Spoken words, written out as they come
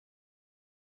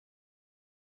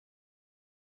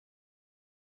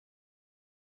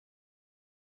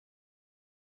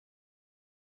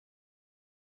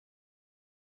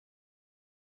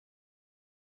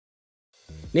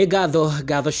Nĩ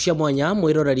ngatho cia mwanya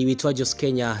mwiroreri witũ wa Jos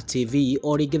Kenya TV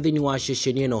ori githini wa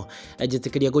ceceni ĩno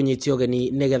njĩtĩkĩria kũnyitio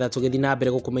ũgeni nĩgetha tũgĩthiĩ na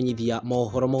mbere gũkũmenyithia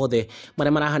mohoro mothe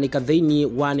marĩa marahanĩka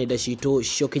thĩinĩ wa nenda citũ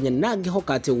cia Kenya na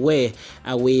ngĩhoka atĩ we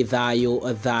wĩ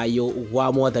thayũ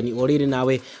wa mwathani orĩrĩ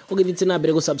nawe ũgĩthiĩ na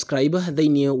mbere gũsubscribe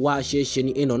thĩinĩ wa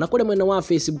ceceni ĩno na kũrĩa mwena wa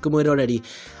Facebook mwiroreri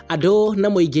andũ na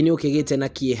mũingĩ nĩ ũkĩgĩte na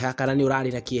kĩeha kana nĩ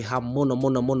ũrarĩ na kĩeha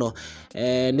mũno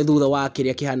nĩ thutha wa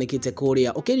kĩrĩa kĩhanĩkĩte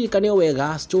kũrĩa ũkĩririkane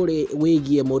wega story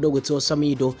wĩgiĩ mũndũ gwĩtwo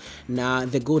Samidoh na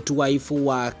the good wife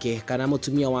wake kana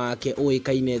mũtumia wake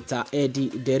ũĩkaine ta Eddy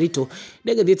Nderitu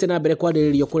ndĩgĩthiĩte na mbere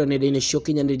kwarĩrĩrio kũrĩa nenda-inĩ cia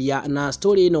ũkinyanĩria na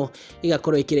story ĩno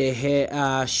ĩgakorwo ĩkĩrehe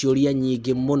ciũria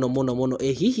nyingĩ mũno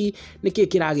hihi nĩkĩ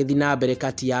kĩragĩthiĩ na mbere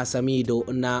kati ya Samidoh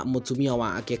na mũtumia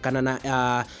wake kana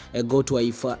na good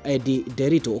wife Eddy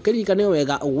Nderitu ũkĩririkane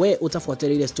wega we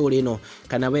utafuatĩrĩire story ĩno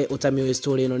kana we utamĩoĩ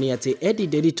story ĩno nĩ atĩ Eddy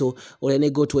Nderitu ũrĩa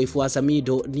nĩ good wife wa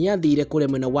Samidoh nĩ athire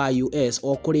kũrĩa mwena wa US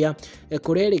o kũrĩa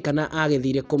kũrerĩkana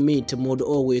agĩthire kũmeet mũndũ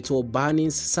ũgwĩtwo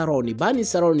Banis Saroni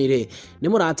rĩ nĩ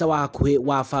mũrata wa hakuhĩ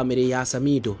wa family ya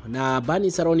Samidoh na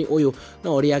Banis Saroni ũyũ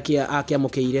no ũrĩa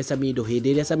akĩamũkĩire Samidoh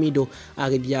hĩndĩ ĩrĩa Samidoh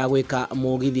agĩthiaga gwĩka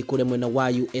mũgithi kũrĩa mwena wa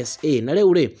USA na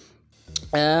rĩu rĩ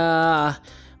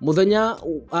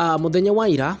muthenya wa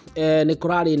ira nĩ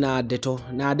kũrarĩ na ndeto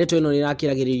ĩno nĩ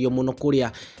irakĩragĩrĩrio mũno kũrĩa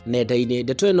nenda-inĩ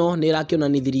ndeto ĩno nĩ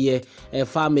irakĩonanithirie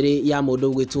family ya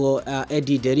mũndũ gwĩtwo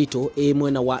Eddy Nderitu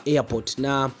mwena wa airport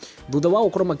na thutha wa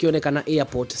gũkorwo makĩonekana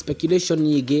airport speculation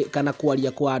nyingĩ kana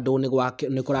kwaria kwa andũ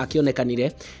nĩ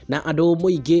kũrakĩonekanire na andũ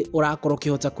mũingĩ ũrakorwo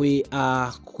kĩhota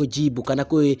kũjibu kana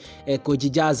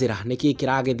kũjijazĩra nĩkĩ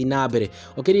kĩragĩthiĩ na mbere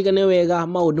ũkĩririkane wega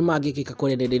maũndũ mangĩkĩka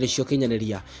kũrĩa nenda-inĩ cia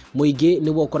ũkinyanĩria mũingĩ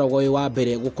nĩguo ũkoragwo wĩ wa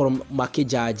mbere gũkorwo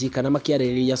makĩjaji kana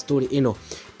makĩarĩrĩria story ĩno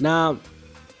na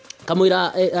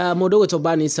kamwira mũndũ gwĩtwo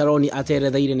Banis Saroni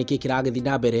ateretheire nĩkĩ kĩragĩthiĩ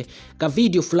na mbere ka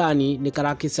video fulani nĩ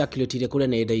karakĩcirculate kũrĩa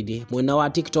nenda-inĩ mwena wa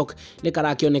TikTok nĩ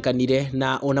karakĩonekanire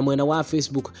na ona mwena wa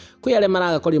Facebook kwĩ arĩa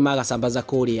maragakorwo magasambaza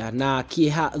kũrĩa na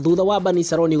kĩeha thutha wa Banis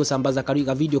Saroni gũsambaza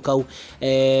ka video kau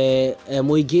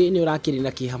mũingĩ nĩ ũrakĩrĩ na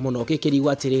kĩeha mũno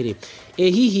ũkĩkĩrigwo atĩrĩrĩ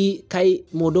hihi kai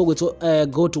mũndũ gwĩtwo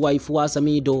good wife wa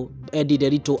Samidoh Eddy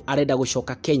Nderitu arenda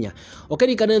gũcoka Kenya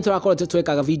ũkĩririkana nĩ tũrakorwo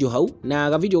twekaga video hau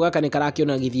na video gaka nĩ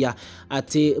karakĩonagithia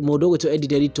atĩ mũndũ gwĩtwo Eddy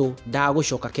Nderitu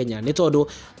ndagũcoka Kenya nĩ tondũ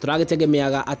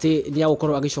tũragĩtegemeaga atĩ nĩ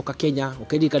agũkorwo agĩcoka Kenya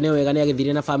ũkĩririkane wega nĩ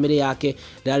agĩthire na family yake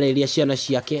ndarĩrĩria ciana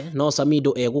ciake no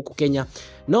Samidoh gũkũ Kenya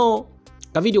no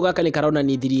ka video gaka nĩ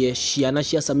karonanithirie ciana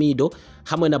cia Samidoh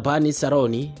hamwe na Banis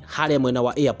Saroni harĩa mwena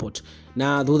wa airport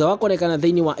na thutha wa kuonekana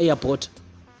thĩinĩ wa airport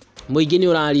mũingĩ nĩ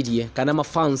ũraririe kana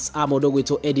mafans a mũndũ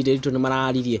gwĩtwo Eddy Nderitu nĩ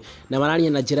mararirie na mararia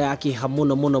na njĩra ya kĩeha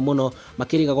mũno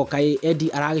makĩrigaga kaĩ Eddy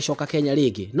aragĩcoka Kenya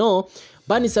rĩngĩ no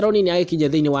Banis Saroni nĩ agĩkinya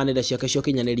thĩinĩ wa nenda ciake cia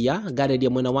ũkinyanĩria ngareria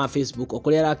mwena wa Facebook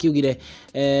kũrĩa arakiugire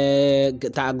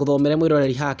ta ngũthomere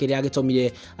mwĩroreri haha kĩrĩa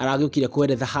agĩtũmire aragĩũkire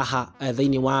kweretha haha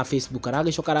thĩinĩ wa Facebook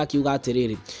aragĩcoka arakiuga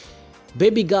atĩrĩrĩ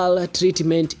baby girl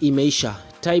treatment imeisha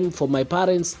time for my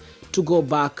parents to go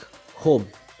back home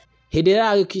hĩndĩ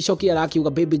ĩrĩa agĩcokia arakiuga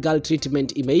baby girl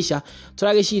treatment imeisha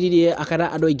tũragĩciririe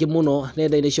akana andũ aingĩ mũno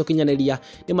nenda-inĩ cia ũkinyanĩria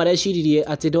nĩ marecirie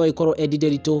atĩ no ĩkorwo Eddy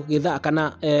Nderitu gĩthaa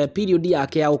kana period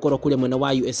yake ya gũkorwo kũrĩa mwena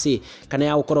wa USA kana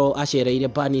ya gũkorwo acereire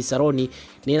Banis Saroni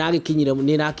nĩ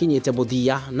ĩrakinyĩte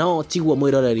mũthia no tiguo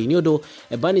mwĩroreri nĩ ũndũ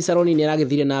Banis Saroni nĩ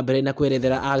aragĩthire na mbere na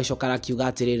kwerethera agĩcoka arakiuga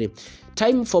atĩrĩrĩ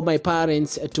time for my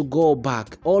parents to go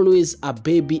back always a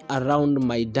baby around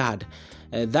my dad.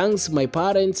 Thanks my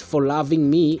parents for loving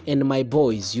me and my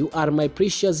boys. You are my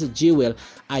precious jewel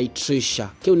I treasure.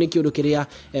 Kĩu nĩ kĩũndũ kĩrĩa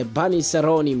Banis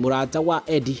Saroni mũrata wa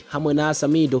Eddy hamwe na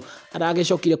Samidoh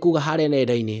aragĩcokire kuga harĩa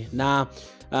nenda-inĩ na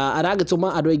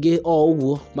aragĩtũma andũ aingĩ o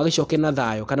ũguo magĩcoke na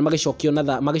thayũ kana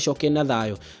magĩcoke na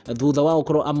thayũ thutha wa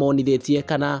gũkorwo amonithĩtie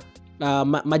kana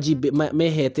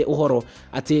mehete ũhoro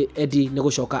atĩ Eddy nĩ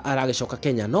gũcoka aragĩcoka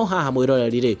Kenya no haha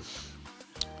mwĩroreri rĩ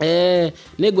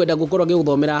nĩ ngwenda gũkorwo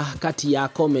ngĩgũthomera kati ya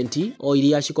comment o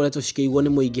iria cikoretwo cikĩigwo nĩ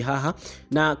mũingĩ haha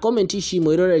na comment ici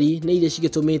mwĩroreri nĩ iria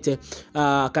cigĩtũmĩte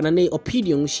kana nĩ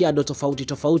opinion cia andũ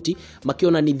tofauti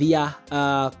makĩonanithia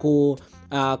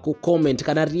ku comment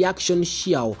kana reaction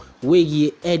ciao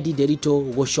wĩgiĩ Eddy Nderitu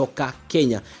gũcoka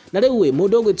Kenya na rĩu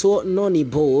mũndũ ũgwĩtwo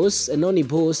Noni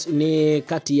Boss nĩ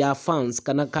kati ya fans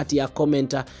kana kati ya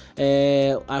commenter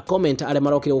arĩa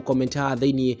marokire gũcomment haha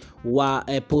thĩinĩ wa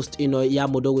post ĩno ya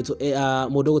mũndũ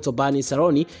ũgwĩtwo Banis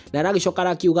Saroni na aragĩcoka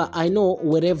arakiuga I know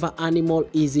wherever animal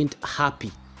isn't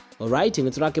happy. Alright,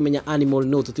 niturakimenya animal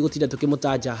no tutigũtinda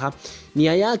tukimutaja ha.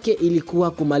 Nia yake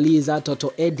ilikuwa kumaliza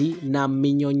Toto Eddy na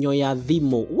minyonyo ya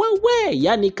dhimo. Wewe,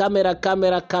 yani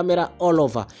kamera all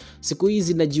over. Siku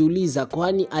hizi najiuliza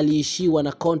kwani aliishiwa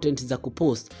na content za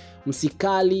kupost.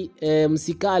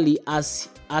 msikali as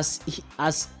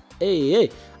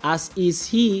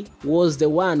is he was the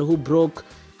one who broke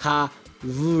her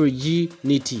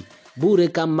virginity. Bure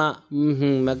kama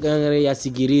magangere ya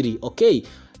sigiriri. Okay,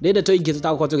 ndende to ingi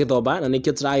tutakorwo tugithomba na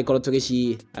nikio turagikorwo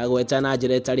tugicigweta na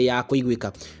njira itari ya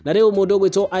kuiguika. Na riu mundu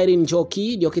gwitwo Irene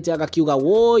Njoki ndiokite agakiuga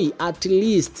woi, at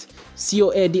least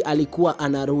sio Eddy alikuwa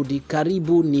anarudi,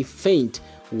 karibu ni faint.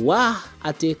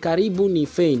 Ate karibu ni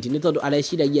faint ni tondu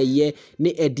arecidagia ye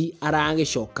ni Eddy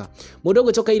aragicoka. Mundu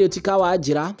gwitoka irio tikawa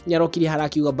njira nyarokiri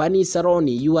harakiuga Bani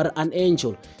Saroni, you are an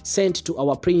angel sent to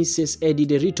our princess Eddy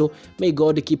Nderitu. May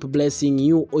God keep blessing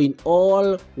you in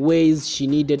all ways. She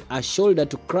needed a shoulder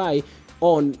to cry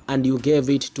on and you gave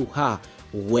it to her.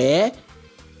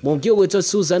 Mungi gwito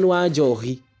Susan wa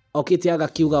Njohi okite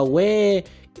agakiuga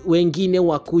wengine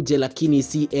wakuje lakini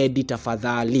si Eddy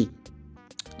tafadhali.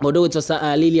 Modo wetu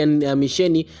Lilian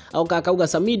Misheni au kakauga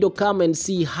Samidoh, come and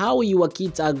see how your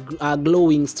kids are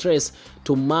glowing. Stress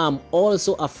to mom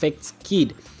also affects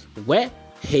kid.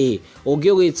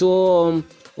 Ogio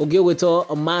wetu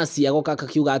Masi agoka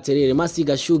kakiuga aterere. Masi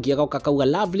Gashugi agoka kauga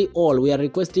lovely all we are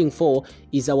requesting for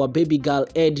is our baby girl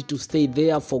Eddy to stay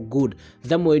there for good.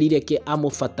 Thamwerireke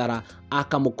amufatara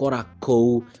akamukora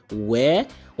kou.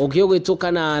 Ogio wetu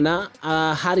Kanana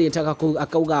Harriet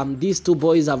akauga these two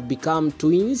boys have become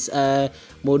twins.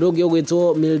 Modogio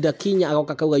wetu Milda Kinya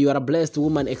agoka kauga you are a blessed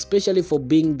woman, especially for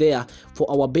being there for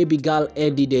our baby girl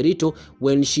Eddy Nderitu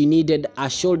when she needed a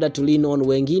shoulder to lean on.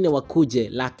 Wengine wakuje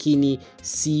lakini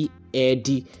si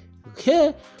Eddy.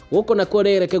 Woko na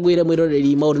korere kegwire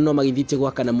mwiroreri maundu no magithite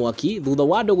gwakana mwaki thutha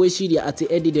wando gwiciria ati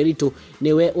Eddy Nderitu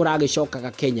niwe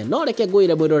uragicokaga Kenya. No reke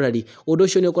gwire mwiroreri undu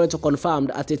ucio ni ukoretwo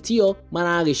confirmed ati tio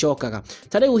maragicokaga.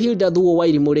 Tariu Hilda Thuo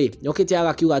Wairimu ri yokite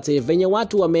agakiuga ati venye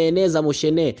watu wameeneza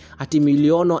mushene ati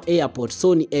Miliono Airport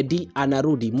so ni Eddy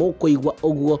anarudi mukuigwa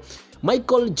uguo.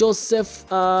 Michael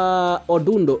Joseph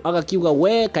Odundo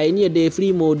agakiuga kaenie de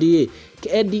free mode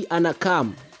Eddy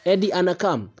anakam. Eddy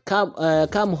anakam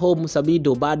come home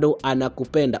Samidoh bado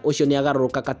anakupenda. Ucio ni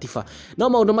agaruruka katifa. No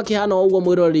maundu makihana uguo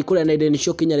mwiroreri kure na Eddy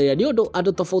shokinyarira ni undu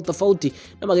andu tofauti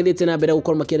na magithite na mbere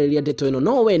gukorwo makireria ndeto ino.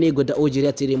 No we ni ngwenda unjire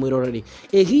atiri mwiroreri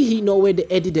hihi no wende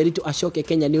Eddy Nderitu acoke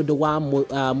Kenya ni undu wa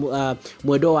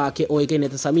mwendo wake oikaine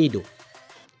ta Samidoh?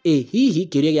 Hihi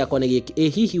kiuria giakwa ni giki,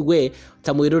 hihi we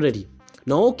ta mwiroreri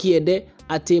no ukiende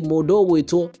ati mundu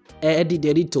gwitwo Eddy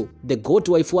Nderitu the goat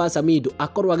wife wa Samidoh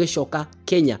akorwo agicoka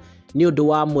Kenya ni undu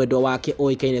wa mwendo wake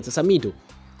oikaine ta Samidoh?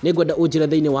 Nigwenda unjira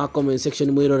thiini wa comment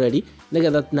section mwiroreri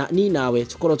nigetha ni nawe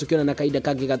tukorwo tukiona na kaida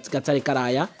kangi gatari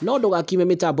karaya no ndugakime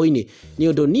mitambo-ini ni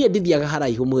undu nie ndithiaga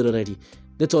haraihu mwiroreri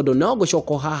ni tondu no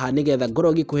gucoka haha nigetha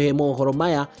ngoro gikuhe mohoro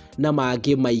maya na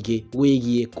mangi maigi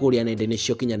wigie kuria nende-ini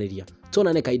cio kinyaniria.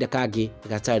 Tuonane kaida kangi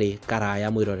gatari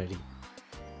karaya mwiroreri.